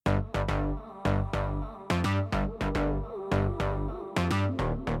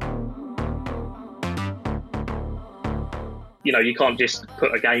you can't just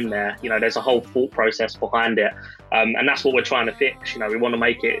put a game there. There's a whole thought process behind it. And that's what we're trying to fix. We want to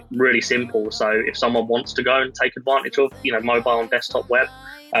make it really simple. So if someone wants to go and take advantage of, mobile and desktop web,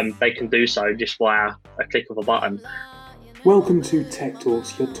 they can do so just via a click of a button. Welcome to Tech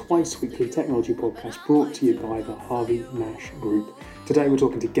Talks, your twice-weekly technology podcast brought to you by the Harvey Nash Group. Today we're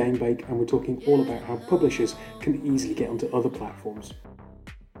talking to GameBake and we're talking all about how publishers can easily get onto other platforms.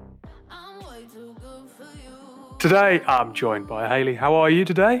 Today I'm joined by Hayley. How are you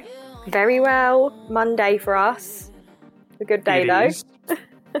today? Very well. Monday for us. A good day though.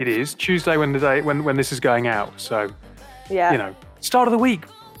 It is. Tuesday when this is going out. So, yeah. Start of the week,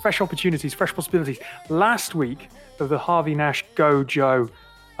 fresh opportunities, fresh possibilities. Last week of the Harvey Nash Gojo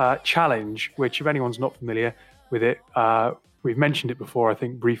challenge, which if anyone's not familiar with it, we've mentioned it before, I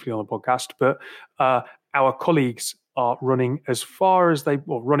think briefly on the podcast, but our colleagues are running as far as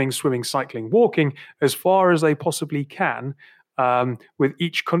running, swimming, cycling, walking as far as they possibly can, with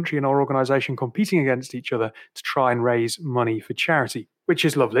each country in our organisation competing against each other to try and raise money for charity, which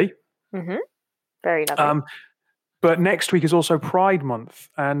is lovely. Mm-hmm. Very lovely. But next week is also Pride Month,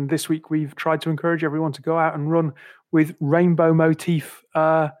 and this week we've tried to encourage everyone to go out and run with rainbow motif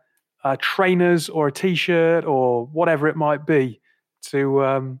trainers or a T-shirt or whatever it might be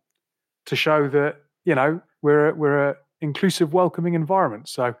to show that we're an inclusive, welcoming environment.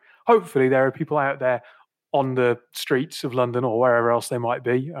 So hopefully there are people out there on the streets of London or wherever else they might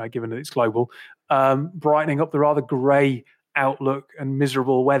be, given that it's global, brightening up the rather grey outlook and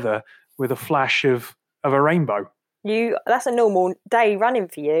miserable weather with a flash of a rainbow. That's a normal day running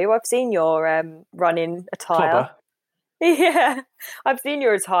for you. I've seen your running attire. Clobber. Yeah, I've seen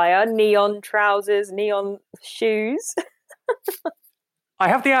your attire. Neon trousers, neon shoes. I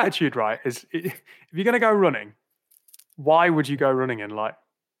have the attitude, right, is if you're going to go running, why would you go running in like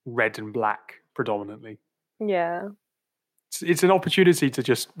red and black predominantly? Yeah. It's an opportunity to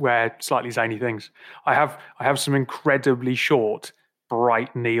just wear slightly zany things. I have some incredibly short,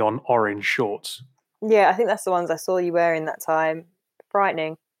 bright neon orange shorts. Yeah, I think that's the ones I saw you wearing that time.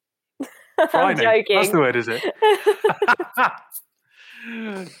 Frightening. Frightening. I'm joking. That's the word, is it?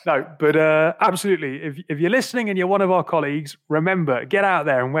 No, but absolutely. If you're listening and you're one of our colleagues, remember, get out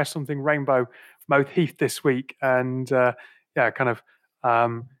there and wear something rainbow motif this week, and show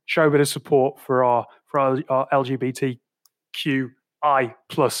a bit of support for our LGBTQI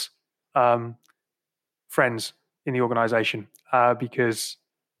plus friends in the organisation, because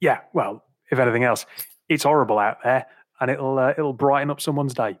if anything else, it's horrible out there, and it'll brighten up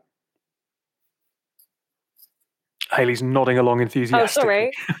someone's day. Hayley's nodding along enthusiastically. Oh,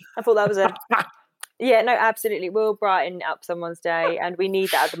 sorry. I thought that was a... Yeah, no, absolutely. We'll brighten up someone's day, and we need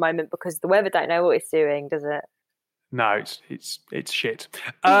that at the moment because the weather don't know what it's doing, does it? No, it's shit.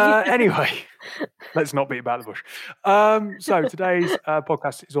 Anyway, let's not beat about the bush. So today's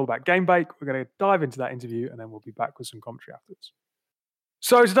podcast is all about GameBake. We're going to dive into that interview, and then we'll be back with some commentary afterwards.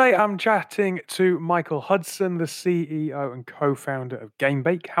 So today I'm chatting to Michael Hudson, the CEO and co-founder of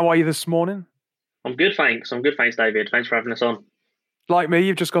GameBake. How are you this morning? I'm good, thanks. David. Thanks for having us on. Like me,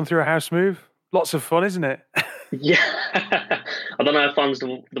 you've just gone through a house move. Lots of fun, isn't it? Yeah. I don't know if fun's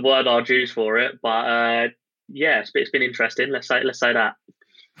the word I'll use for it, but it's been interesting. Let's say that.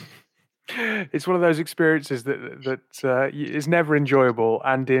 It's one of those experiences that is never enjoyable,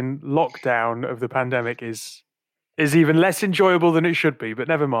 and in lockdown of the pandemic is even less enjoyable than it should be, but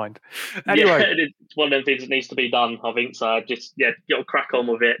never mind. Anyway. Yeah, it's one of them things that needs to be done, I think. So just, you'll crack on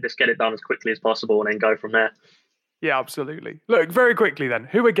with it. Just get it done as quickly as possible and then go from there. Yeah, absolutely. Look, very quickly then,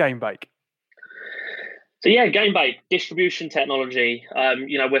 who are GameBake? So GameBake, distribution technology.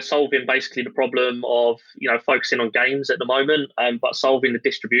 We're solving basically the problem of, focusing on games at the moment, but solving the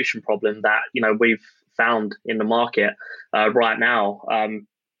distribution problem that, we've found in the market right now.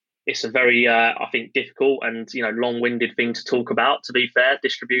 It's a very, I think, difficult and, long-winded thing to talk about, to be fair,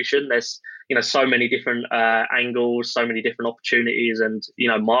 distribution. There's, so many different angles, so many different opportunities and,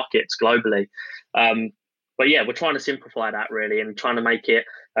 markets globally. But we're trying to simplify that really and trying to make it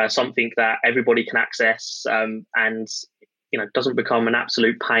something that everybody can access and, doesn't become an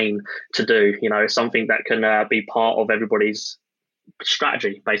absolute pain to do. It's something that can be part of everybody's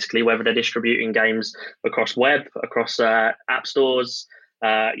strategy, basically, whether they're distributing games across web, across app stores,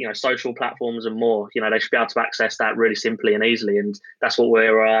 social platforms and more. They should be able to access that really simply and easily, and that's what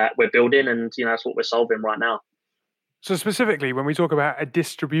we're building, and that's what we're solving right now. So specifically, when we talk about a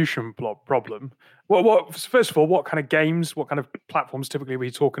distribution problem, what first of all, what kind of games, what kind of platforms typically are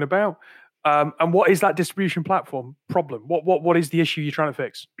we talking about, and what is that distribution platform problem? What is the issue you're trying to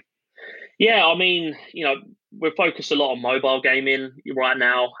fix? Yeah, I mean, we're focused a lot on mobile gaming right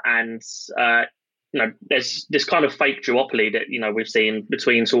now, and there's this kind of fake duopoly that we've seen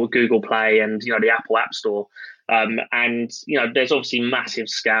between sort of Google Play and the Apple App Store. And there's obviously massive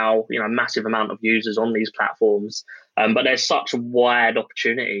scale, massive amount of users on these platforms, but there's such a wide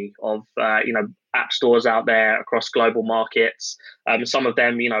opportunity of app stores out there across global markets. Some of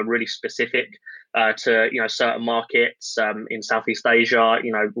them really specific to certain markets in Southeast Asia,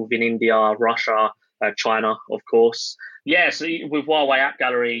 within India, Russia, China, of course. Yeah, so with Huawei App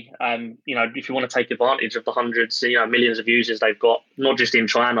Gallery, if you want to take advantage of the hundreds, millions of users they've got, not just in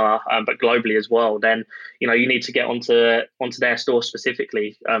China, but globally as well, then, you need to get onto their store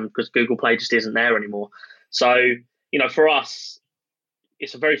specifically, because Google Play just isn't there anymore. So, for us,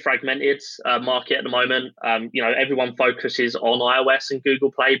 it's a very fragmented market at the moment. Everyone focuses on iOS and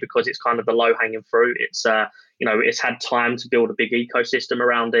Google Play because it's kind of the low-hanging fruit. It's, it's had time to build a big ecosystem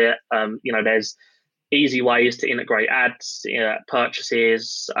around it. There's easy ways to integrate ads,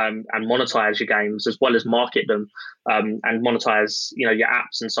 purchases, and monetize your games, as well as market them, and monetize your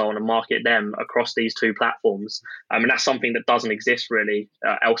apps and so on, and market them across these two platforms. And that's something that doesn't exist really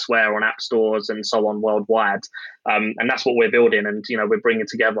elsewhere on app stores and so on worldwide. And that's what we're building, and we're bringing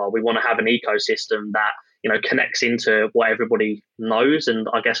together. We want to have an ecosystem that connects into what everybody knows and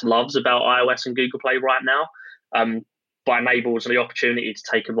I guess loves about iOS and Google Play right now. But enables the opportunity to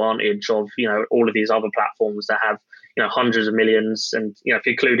take advantage of all of these other platforms that have hundreds of millions, and if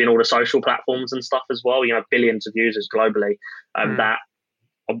you include in all the social platforms and stuff as well, billions of users globally that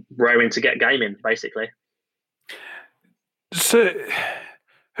are raring to get gaming, basically. So,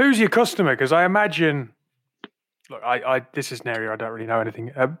 who's your customer? Because I imagine, look, I this is an area I don't really know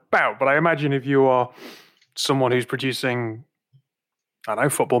anything about, but I imagine if you are someone who's producing, I don't know,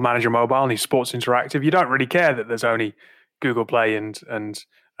 Football Manager Mobile and Sports Interactive, you don't really care that there's only Google Play and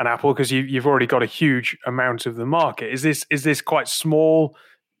Apple, because you've already got a huge amount of the market. Is this quite small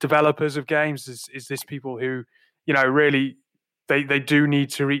developers of games? Is this people who really they do need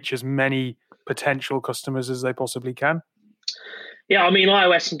to reach as many potential customers as they possibly can? Yeah, I mean,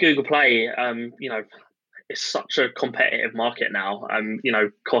 iOS and Google Play, it's such a competitive market now.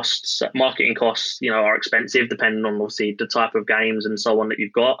 Marketing costs, are expensive depending on obviously the type of games and so on that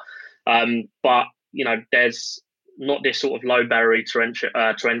you've got. But there's not this sort of low barrier to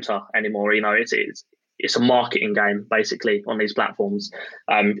enter anymore. It's a marketing game basically on these platforms.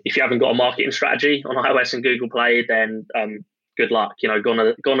 If you haven't got a marketing strategy on iOS and Google Play, then good luck. Gone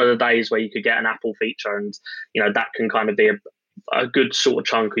are the days where you could get an Apple feature, and that can kind of be a good sort of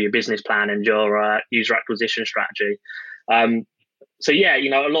chunk of your business plan and your user acquisition strategy. So yeah,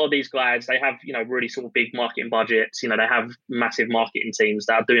 a lot of these guys, they have really sort of big marketing budgets. They have massive marketing teams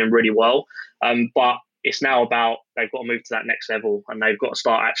that are doing really well. But it's now about they've got to move to that next level, and they've got to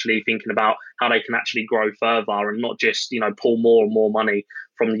start actually thinking about how they can actually grow further and not just pull more and more money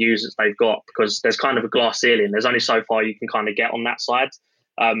from the users they've got, because there's kind of a glass ceiling. There's only so far you can kind of get on that side.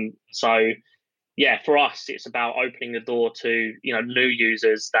 So yeah, for us, it's about opening the door to new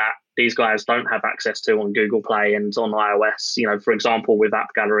users that these guys don't have access to on Google Play and on iOS. For example, with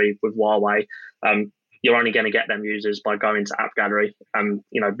App Gallery with Huawei, you're only going to get them users by going to App Gallery.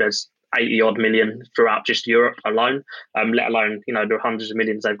 There's 80 odd million throughout just Europe alone, let alone the hundreds of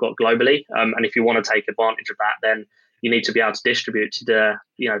millions they've got globally. And if you want to take advantage of that, then you need to be able to distribute to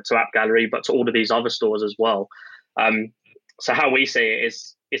to App Gallery, but to all of these other stores as well. So how we see it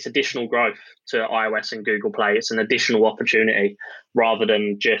is it's additional growth to iOS and Google Play. It's an additional opportunity rather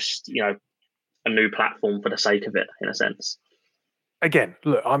than just a new platform for the sake of it, in a sense. Again,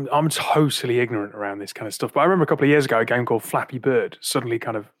 look, I'm totally ignorant around this kind of stuff, but I remember a couple of years ago a game called Flappy Bird suddenly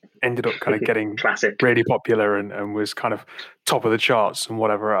kind of ended up kind of getting classic, really popular and was kind of top of the charts and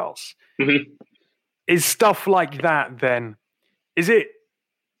whatever else. Mm-hmm. Is stuff like that then, is it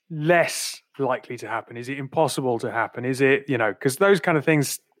less likely to happen? Is it impossible to happen? Is it, because those kind of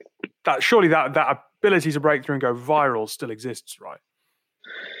things, that surely that ability to break through and go viral still exists, right?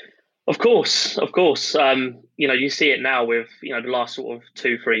 Of course. You see it now with the last sort of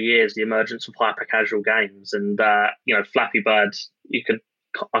 2-3 years, the emergence of hyper casual games, and Flappy Bird, you could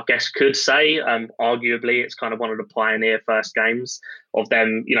say, arguably, it's kind of one of the pioneer first games of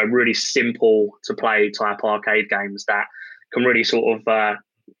them. Really simple to play type arcade games that can really sort of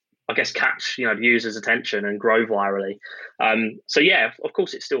catch the user's attention and grow virally. So yeah, of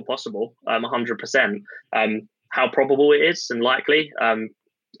course, it's still possible, 100%. How probable it is and likely.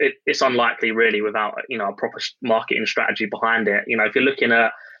 It's unlikely really without a proper marketing strategy behind it. If you're looking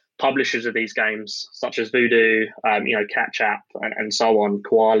at publishers of these games such as Voodoo, Catch App and so on,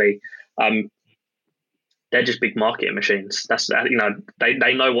 Koali, they're just big marketing machines. That's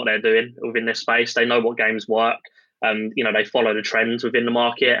they know what they're doing within this space. They know what games work. They follow the trends within the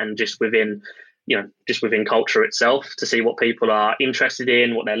market and just within just within culture itself, to see what people are interested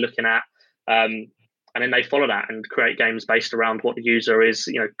in, what they're looking at. And then they follow that and create games based around what the user is,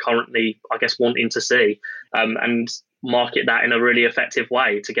 currently, I guess, wanting to see, and market that in a really effective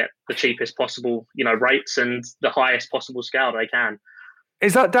way to get the cheapest possible, rates and the highest possible scale they can.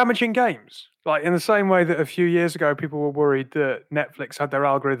 Is that damaging games? Like in the same way that a few years ago, people were worried that Netflix had their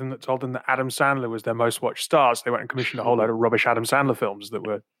algorithm that told them that Adam Sandler was their most watched star, so they went and commissioned a whole load of rubbish Adam Sandler films that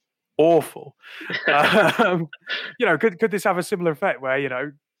were awful. Could this have a similar effect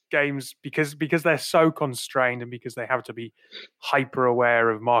where, games, because they're so constrained and because they have to be hyper aware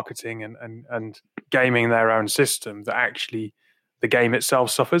of marketing and gaming their own system, that actually the game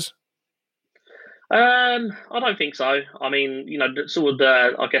itself suffers? I don't think so. I mean, sort of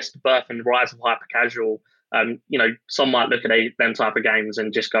the birth and rise of hyper casual. Some might look at them type of games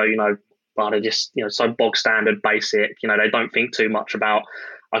and just go, they're just so bog standard, basic. They don't think too much about,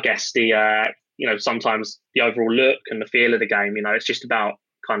 I guess, the sometimes the overall look and the feel of the game. It's just about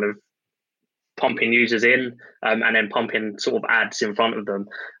kind of pumping users in and then pumping sort of ads in front of them.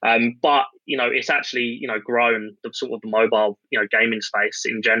 But it's actually grown the sort of the mobile gaming space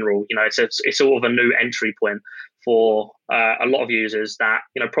in general. It's sort of a new entry point for a lot of users that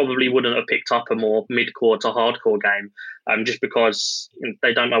probably wouldn't have picked up a more mid-core to hardcore game just because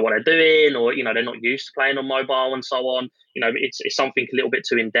they don't know what they're doing, or they're not used to playing on mobile and so on. It's something a little bit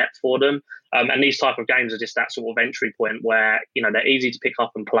too in depth for them. And these type of games are just that sort of entry point where they're easy to pick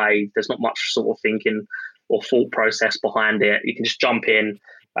up and play. There's not much sort of thinking or thought process behind it. You can just jump in,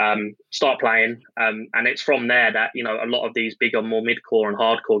 start playing, and it's from there that a lot of these bigger, more mid-core and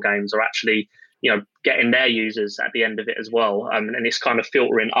hardcore games are actually getting their users at the end of it as well. And it's kind of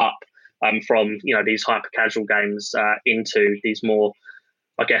filtering up from, these hyper casual games into these more,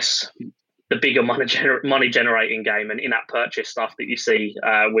 I guess, the bigger money generating game and in-app purchase stuff that you see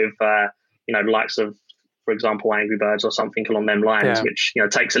with, the likes of, for example, Angry Birds or something along them lines, which,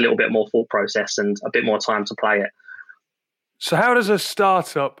 takes a little bit more thought process and a bit more time to play it. So how does a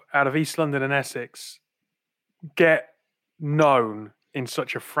startup out of East London and Essex get known in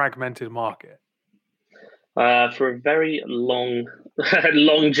such a fragmented market? For a very long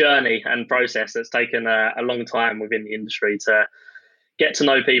journey and process that's taken a long time within the industry to get to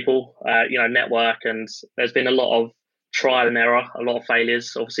know people, network, and there's been a lot of trial and error, a lot of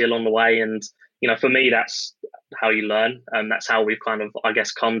failures, obviously, along the way. And for me, that's how you learn, and that's how we've kind of, I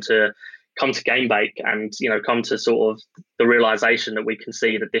guess, come to GameBake and come to sort of the realization that we can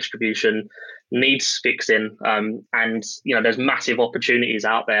see that distribution needs fixing, and there's massive opportunities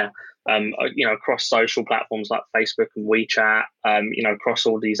out there. Across social platforms like Facebook and WeChat, across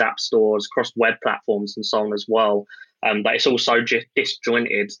all these app stores, across web platforms and so on as well. But it's also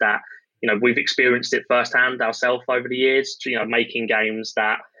disjointed that, we've experienced it firsthand ourselves over the years, making games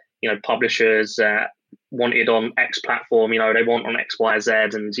that, publishers wanted on X platform, they want on X, Y, Z.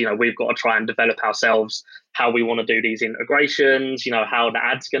 And, we've got to try and develop ourselves how we want to do these integrations, how the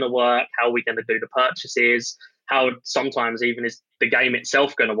ad's going to work, how we're going to do the purchases, how sometimes even is the game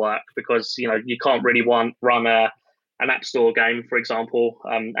itself going to work, because you can't really run an app store game, for example,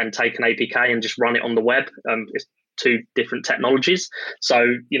 and take an APK and just run it on the web. It's two different technologies, so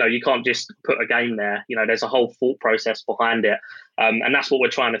you can't just put a game there. There's a whole thought process behind it, and that's what we're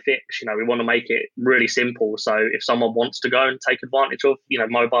trying to fix. We want to make it really simple, so if someone wants to go and take advantage of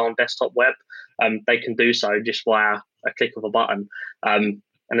mobile and desktop web, they can do so just via a click of a button, and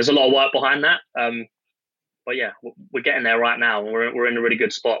there's a lot of work behind that. But yeah, we're getting there right now. We're in a really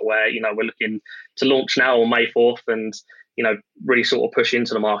good spot where, we're looking to launch now on May 4th and, really sort of push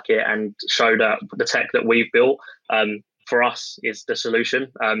into the market and show that the tech that we've built for us is the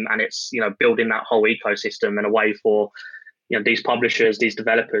solution. And it's, building that whole ecosystem and a way for, these publishers, these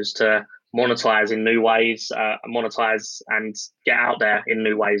developers to monetize in new ways, monetize and get out there in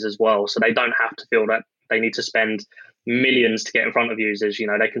new ways as well. So they don't have to feel that they need to spend millions to get in front of users.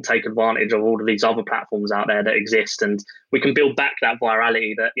 They can take advantage of all of these other platforms out there that exist, and we can build back that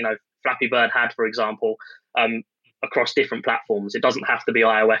virality that Flappy Bird had, for example, across different platforms. It doesn't have to be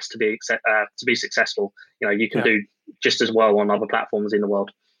iOS to be successful. You can do just as well on other platforms in the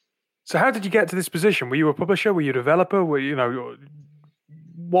world. So how did you get to this position? Were you a publisher? Were you a developer? Were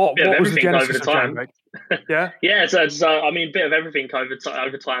what was the genesis of GameBake? Yeah. So I mean, a bit of everything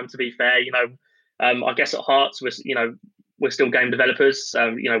over time. To be fair, I guess at heart, we're still game developers.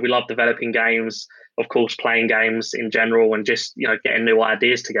 We love developing games, of course, playing games in general, and just getting new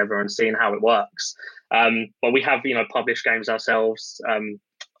ideas together and seeing how it works. But we have published games ourselves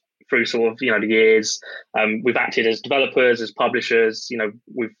through sort of the years. We've acted as developers, as publishers.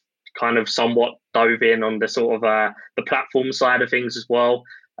 We've kind of somewhat dove in on the sort of the platform side of things as well.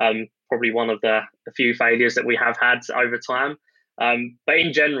 probably one of the few failures that we have had over time. But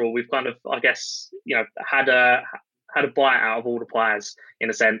in general, we've kind of, I guess, had a bite out of all the pies in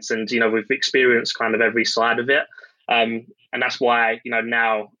a sense, and we've experienced kind of every side of it, and that's why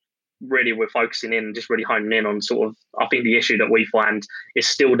now really we're focusing in, just really honing in on sort of, I think the issue that we find is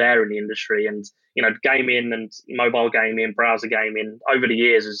still there in the industry, and gaming and mobile gaming, browser gaming over the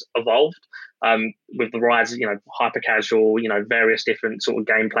years has evolved with the rise of hyper casual, various different sort of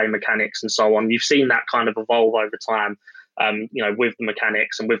gameplay mechanics and so on. You've seen that kind of evolve over time, with the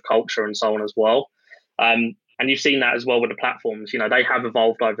mechanics and with culture and so on as well. And you've seen that as well with the platforms. They have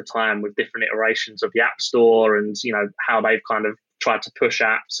evolved over time with different iterations of the App Store, and how they've kind of tried to push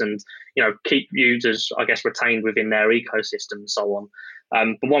apps and keep users, I guess, retained within their ecosystem and so on.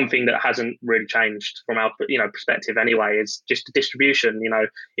 The one thing that hasn't really changed from our perspective anyway is just the distribution.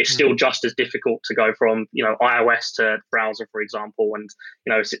 It's still just as difficult to go from iOS to browser, for example, and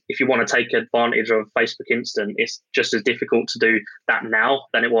if you want to take advantage of Facebook Instant, it's just as difficult to do that now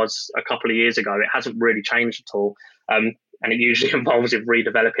than it was a couple of years ago. It hasn't really changed at all, and it usually involves in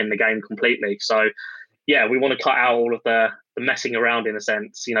redeveloping the game completely. So yeah, we want to cut out all of the messing around in a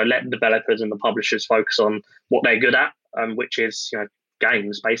sense. Let the developers and the publishers focus on what they're good at, which is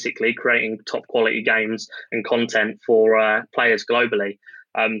games, basically creating top quality games and content for players globally,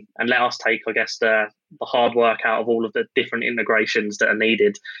 and let us take, I guess, the hard work out of all of the different integrations that are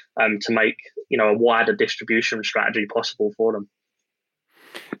needed to make a wider distribution strategy possible for them.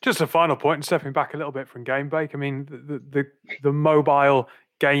 Just a final point, and stepping back a little bit from GameBake, I mean, the mobile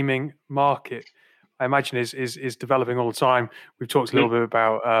gaming market, I imagine, is developing all the time. We've talked a little bit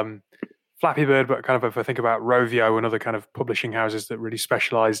about Flappy Bird, but kind of if I think about Rovio and other kind of publishing houses that really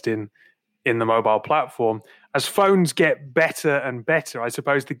specialized in the mobile platform, as phones get better and better, I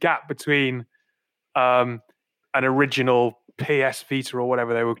suppose the gap between an original PS Vita or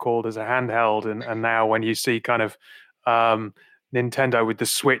whatever they were called as a handheld and now when you see kind of Nintendo with the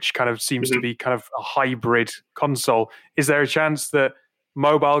Switch kind of seems to be kind of a hybrid console. Is there a chance that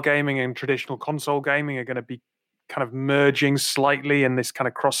mobile gaming and traditional console gaming are going to be kind of merging slightly in this kind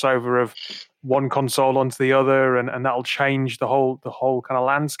of crossover of one console onto the other, and that'll change the whole kind of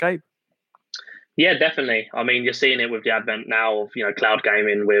landscape? Yeah, definitely. I mean, you're seeing it with the advent now of cloud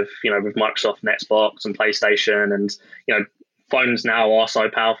gaming with with Microsoft and Xbox and PlayStation, and phones now are so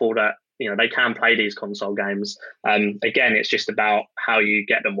powerful that they can play these console games. Again, it's just about how you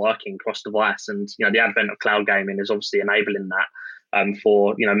get them working cross device, and the advent of cloud gaming is obviously enabling that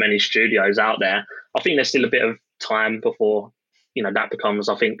for many studios out there. I think there's still a bit of time before that becomes,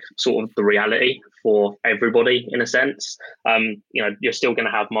 I think, sort of the reality for everybody in a sense. You're still going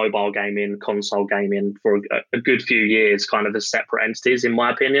to have mobile gaming, console gaming for a good few years, kind of as separate entities, in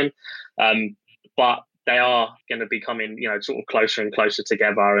my opinion. But they are going to be coming, sort of closer and closer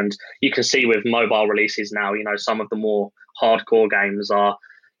together. And you can see with mobile releases now, some of the more hardcore games are,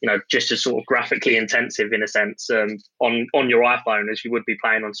 just as sort of graphically intensive in a sense on your iPhone as you would be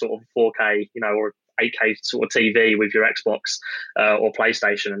playing on sort of 4K, or 8K sort of TV with your Xbox or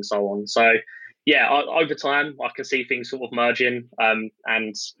PlayStation and so on. So yeah, over time, I can see things sort of merging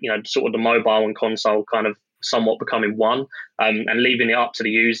and, sort of the mobile and console kind of somewhat becoming one and leaving it up to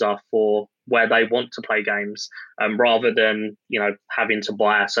the user for where they want to play games rather than, having to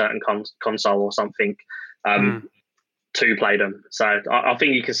buy a certain console or something to play them. So I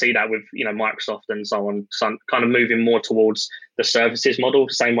think you can see that with, Microsoft and so on, kind of moving more towards the services model,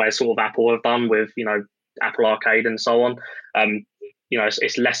 the same way as sort of Apple have done with, Apple Arcade and so on.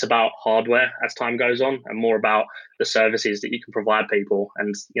 It's less about hardware as time goes on and more about the services that you can provide people.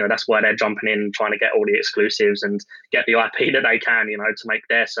 And, that's where they're jumping in, trying to get all the exclusives and get the IP that they can, to make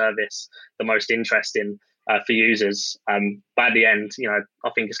their service the most interesting for users. But at the end, I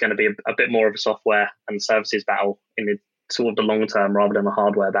think it's going to be a bit more of a software and services battle in the sort of the long term rather than a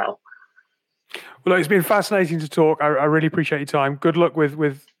hardware battle. Well, it's been fascinating to talk. I really appreciate your time. Good luck with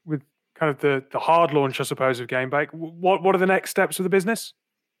kind of the hard launch, I suppose, of GameBake. What are the next steps of the business?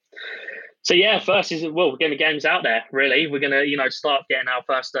 So yeah, first is, we're getting the games out there. Really, we're going to start getting our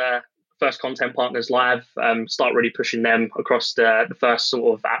first content partners live. Start really pushing them across the first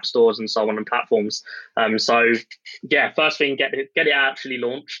sort of app stores and so on and platforms. So yeah, first thing, get it actually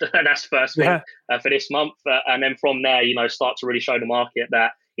launched. That's the first thing for this month, and then from there, start to really show the market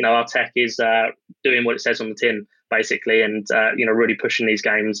that our tech is doing what it says on the tin, basically, and really pushing these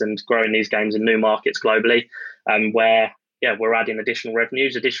games and growing these games in new markets globally, where we're adding additional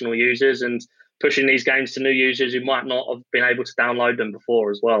revenues, additional users, and pushing these games to new users who might not have been able to download them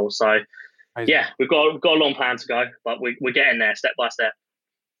before as well. So yeah, we've got a long plan to go, but we're getting there step by step.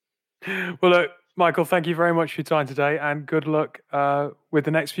 Well, look, Michael, thank you very much for your time today, and good luck with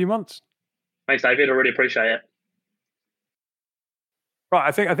the next few months. Thanks, David. I really appreciate it. Right,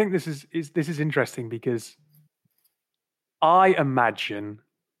 I think this is interesting because I imagine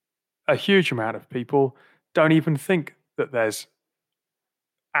a huge amount of people don't even think that there's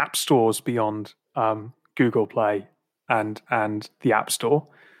app stores beyond Google Play and the App Store,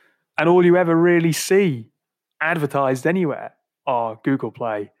 and all you ever really see advertised anywhere are Google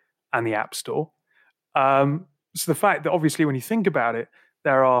Play and the App Store. So the fact that obviously when you think about it,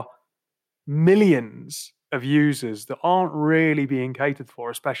 there are millions of users that aren't really being catered for,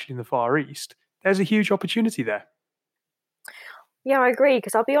 especially in the Far East, there's a huge opportunity there. Yeah, I agree,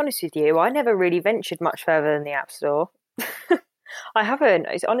 because I'll be honest with you, I never really ventured much further than the App Store. I haven't.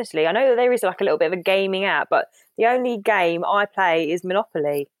 Honestly, I know that there is like a little bit of a gaming app, but the only game I play is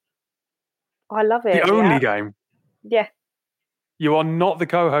Monopoly. I love it. The only game? Yeah. You are not the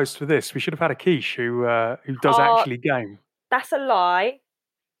co-host for this. We should have had a quiche who does actually game. That's a lie.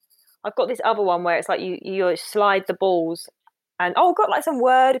 I've got this other one where it's like you slide the balls and I've got like some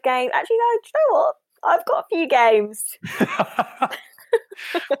word game. Actually, no, do you know what? I've got a few games.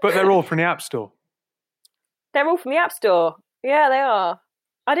 But they're all from the App Store. They're all from the App Store. Yeah, they are.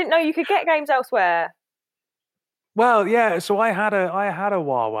 I didn't know you could get games elsewhere. Well, yeah. So I had a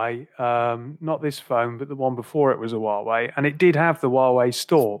Huawei, not this phone, but the one before it was a Huawei, and it did have the Huawei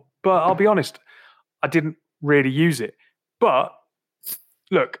store. But I'll be honest, I didn't really use it. But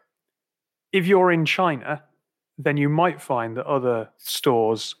look, if you're in China, then you might find that other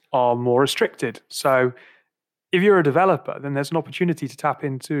stores are more restricted. So if you're a developer, then there's an opportunity to tap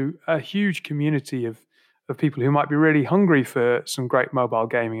into a huge community of people who might be really hungry for some great mobile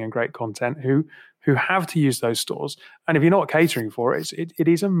gaming and great content who have to use those stores. And if you're not catering for it, it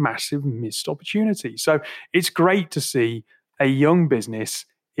is a massive missed opportunity. So it's great to see a young business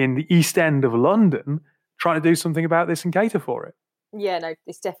in the East End of London trying to do something about this and cater for it. Yeah, no,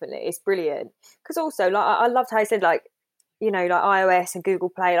 it's brilliant. Because also, like, I loved how you said, like, you know, like iOS and Google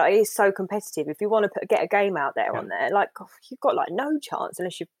Play, like, it is so competitive. If you want to get a game out there on there, like, you've got like no chance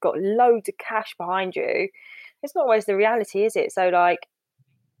unless you've got loads of cash behind you. It's not always the reality, is it? So, like,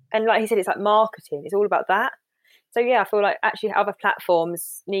 and like he said, it's like marketing. It's all about that. So yeah, I feel like actually other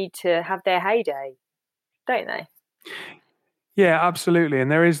platforms need to have their heyday, don't they? Yeah, absolutely. And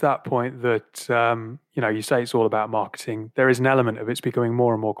there is that point that, you know, you say it's all about marketing. There is an element of it's becoming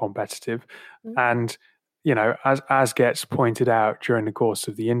more and more competitive. Mm-hmm. And, you know, as gets pointed out during the course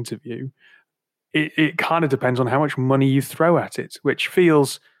of the interview, it kind of depends on how much money you throw at it, which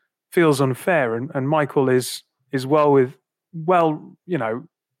feels unfair. And Michael is within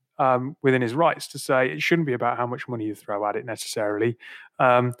his rights to say it shouldn't be about how much money you throw at it necessarily.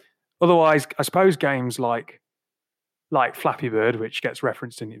 Otherwise, I suppose games like Flappy Bird, which gets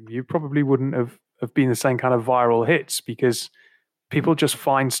referenced in the interview, probably wouldn't have been the same kind of viral hits because people just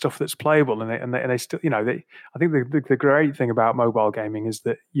find stuff that's playable and they still, you know, I think the great thing about mobile gaming is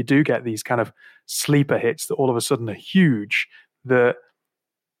that you do get these kind of sleeper hits that all of a sudden are huge, that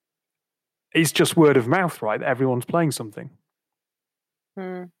it's just word of mouth, right? That everyone's playing something.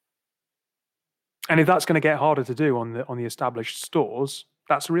 And if that's going to get harder to do on the established stores,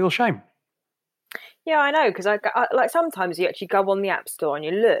 that's a real shame. Yeah, I know, because I like sometimes you actually go on the App Store and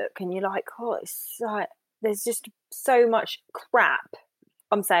you look and you're like, oh, it's like there's just so much crap.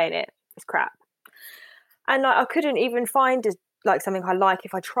 I'm saying it, it's crap, and like I couldn't even find like something I like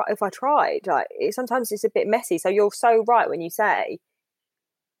if I tried. Like sometimes it's a bit messy. So you're so right when you say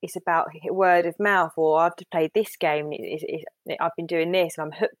it's about word of mouth, or I've played this game, I've been doing this, and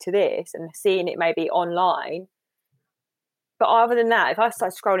I'm hooked to this, and seeing it maybe online. But other than that, if I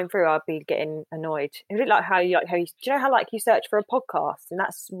start scrolling through, I'd be getting annoyed. It's a bit like how you do you know how like you search for a podcast, and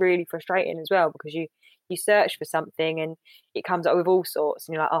that's really frustrating as well because you search for something and it comes up with all sorts,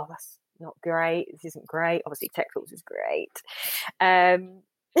 and you're like, oh, that's not great. This isn't great. Obviously, Tech Talks is great.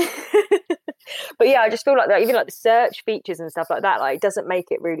 But yeah, I just feel like that even like the search features and stuff like that, like it doesn't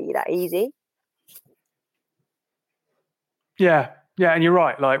make it really that easy. Yeah, and you're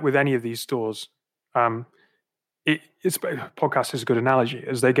right. Like with any of these stores, it's podcast is a good analogy.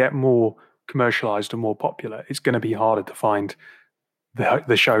 As they get more commercialized and more popular, it's going to be harder to find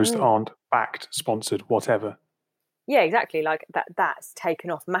the shows that aren't backed, sponsored, whatever. Yeah, exactly. Like that's taken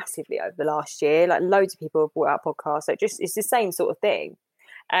off massively over the last year. Like loads of people have brought out podcasts. So it's the same sort of thing.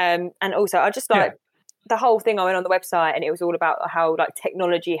 And also I just like the whole thing. I went on the website and it was all about how like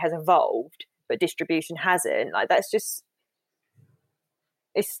technology has evolved, but distribution hasn't. Like that's just,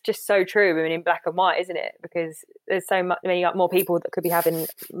 it's just so true. I mean, in black and white, isn't it? Because there's so many more people that could be having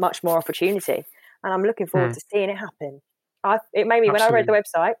much more opportunity. And I'm looking forward to seeing it happen. It made me, when I read the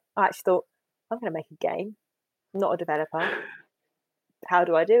website, I actually thought, I'm going to make a game. I'm not a developer. How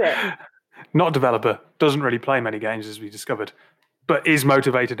do I do it? Not a developer, doesn't really play many games, as we discovered, but is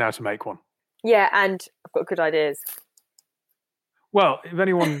motivated now to make one. Yeah, and I've got good ideas. Well, if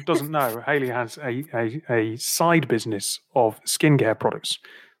anyone doesn't know, Hayley has a side business of skincare products.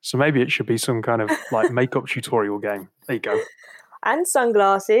 So maybe it should be some kind of like makeup tutorial game. There you go. And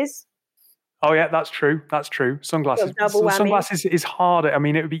sunglasses. Oh yeah, that's true. That's true. Sunglasses. Double whammy. Sunglasses is harder. I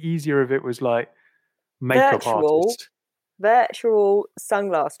mean, it would be easier if it was like makeup artist. Virtual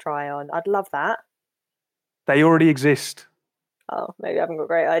sunglass try on. I'd love that. They already exist. Oh, maybe I haven't got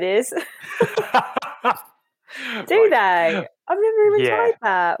great ideas. Do they? I've never even tried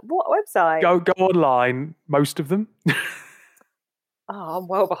that. What website? Go online. Most of them. Oh, I'm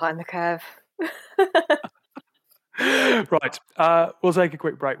well behind the curve. Right. We'll take a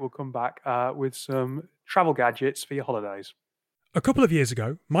quick break. We'll come back with some travel gadgets for your holidays. A couple of years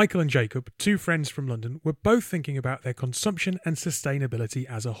ago, Michael and Jacob, two friends from London, were both thinking about their consumption and sustainability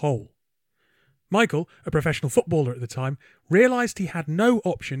as a whole. Michael, a professional footballer at the time, realised he had no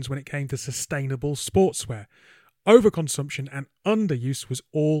options when it came to sustainable sportswear. Overconsumption and underuse was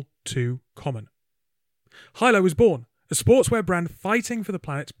all too common. Hilo was born, a sportswear brand fighting for the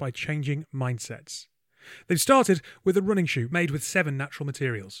planet by changing mindsets. They've started with a running shoe made with 7 natural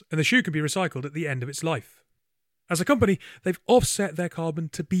materials, and the shoe can be recycled at the end of its life. As a company, they've offset their carbon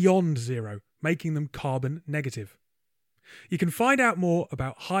to beyond zero, making them carbon negative. You can find out more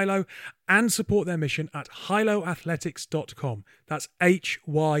about Hilo and support their mission at hiloathletics.com. That's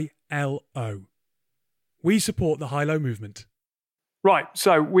HYLO. We support the Hilo movement. Right,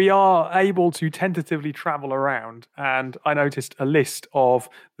 so we are able to tentatively travel around, and I noticed a list of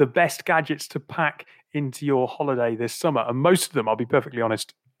the best gadgets to pack into your holiday this summer. And most of them, I'll be perfectly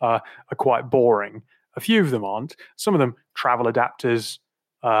honest, are quite boring. A few of them aren't. Some of them, travel adapters,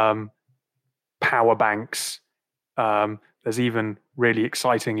 power banks. There's even really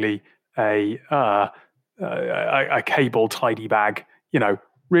excitingly a cable tidy bag. You know,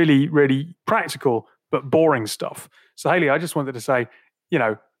 really, really practical but boring stuff. So Hayley, I just wanted to say, you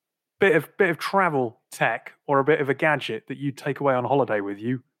know, bit of travel tech or a bit of a gadget that you'd take away on holiday with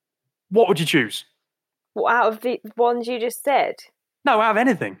you. What would you choose? Well, out of the ones you just said? No, out of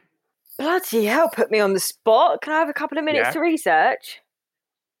anything. Bloody hell, put me on the spot. Can I have a couple of minutes to research?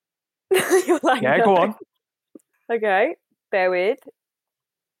 You're like, yeah, no. Go on. Okay, bear with.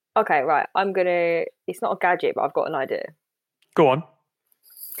 Okay, right. It's not a gadget, but I've got an idea. Go on.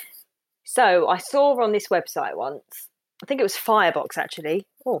 So I saw on this website once, I think it was Firebox actually.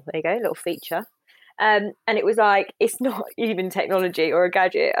 Oh, there you go, little feature. And it was like, it's not even technology or a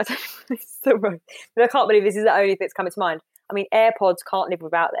gadget. I don't know, it's so wrong. But I can't believe this is the only thing that's coming to mind. I mean, AirPods, can't live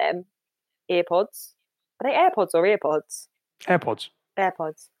without them. Earpods. Are they AirPods or earpods? AirPods.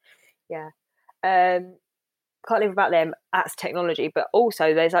 AirPods. Yeah. Can't live without them. That's technology. But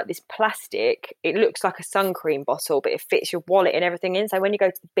also there's like this plastic, it looks like a sun cream bottle, but it fits your wallet and everything in. So when you go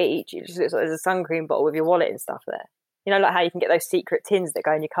to the beach, it just looks like there's a sun cream bottle with your wallet and stuff there. You know, like how you can get those secret tins that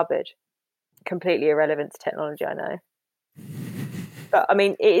go in your cupboard. Completely irrelevant to technology, I know. But I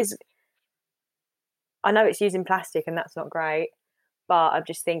mean, I know it's using plastic and that's not great, but I'm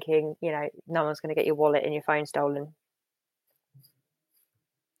just thinking, you know, no one's going to get your wallet and your phone stolen.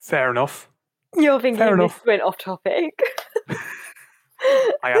 Fair enough. You're thinking this went off topic.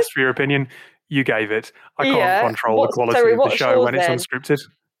 I asked for your opinion. You gave it. I can't control the quality of the show when it's unscripted.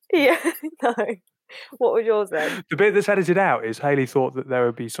 Yeah, no. What was yours then? The bit that's edited out is Hayley thought that there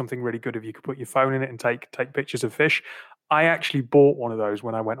would be something really good if you could put your phone in it and take pictures of fish. I actually bought one of those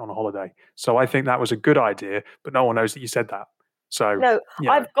when I went on a holiday. So I think that was a good idea, but no one knows that you said that. So no,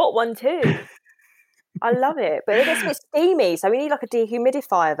 I've got one too. I love it, but it gets a bit steamy, so we need like a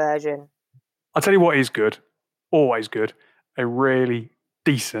dehumidifier version. I'll tell you what is good, always good, a really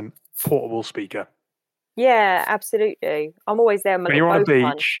decent portable speaker. Yeah, absolutely. I'm always there. When you're on a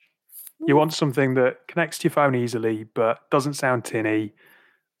beach, you want something that connects to your phone easily, but doesn't sound tinny.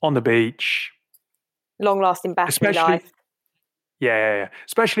 On the beach. Long-lasting battery life. Yeah.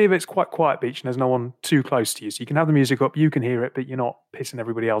 Especially if it's quite quiet beach and there's no one too close to you. So you can have the music up, you can hear it, but you're not pissing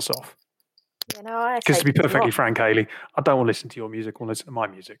everybody else off. Because to be perfectly frank, Hayley, I don't want to listen to your music, I want to listen to my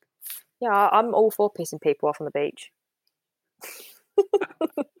music. Yeah, I'm all for pissing people off on the beach.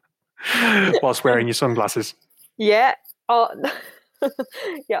 Whilst wearing your sunglasses. Yeah.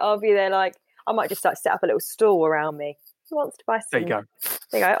 Yeah, I'll be there like, I might just like set up a little stall around me. Who wants to buy some? There you go.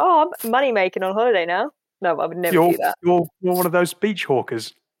 They go, oh, I'm money making on holiday now. No, I would never do that. You're one of those beach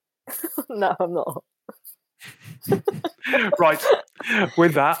hawkers. No, I'm not. Right.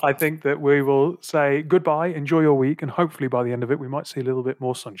 With that, I think that we will say goodbye, enjoy your week, and hopefully by the end of it, we might see a little bit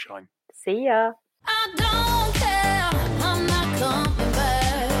more sunshine. See ya. I don't care, I'm not coming